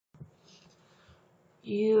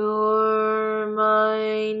You're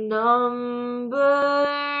my number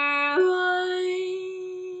one.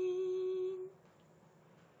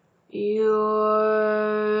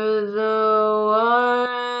 You're the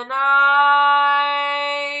one I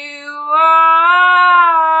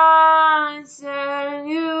want, and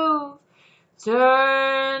you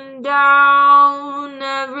turn down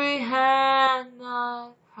every hand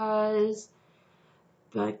that has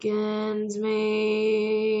beckoned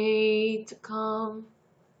me to come.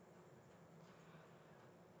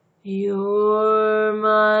 You're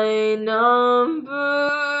my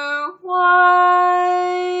number one.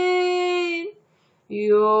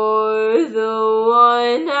 You're the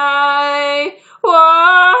one I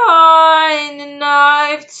want, and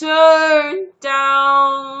I've turned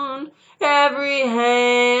down every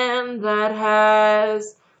hand that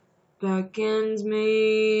has beckoned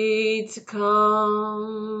me to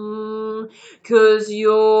come. 'Cause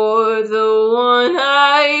you're the one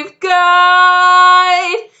I've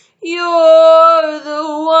got. You're the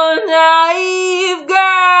one I've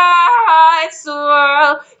got. So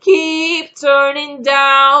I'll keep turning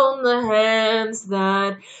down the hands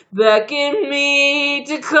that beckon me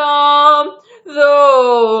to come.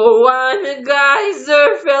 Though I'm a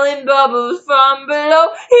geyser, filling bubbles from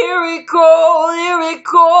below. Here it cold, here it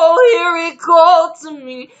cold, here it cold to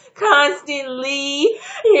me constantly.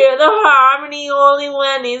 Hear the harmony only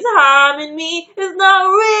when it's harming me. It's not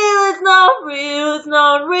real, it's not real, it's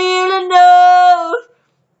not real enough.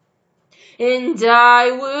 And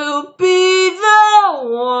I will be the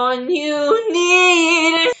one you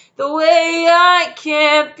need. The way I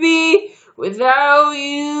can't be without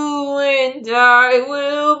you, and I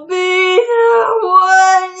will be the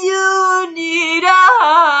one you need.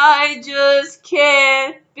 I just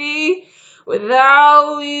can't be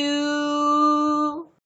without you.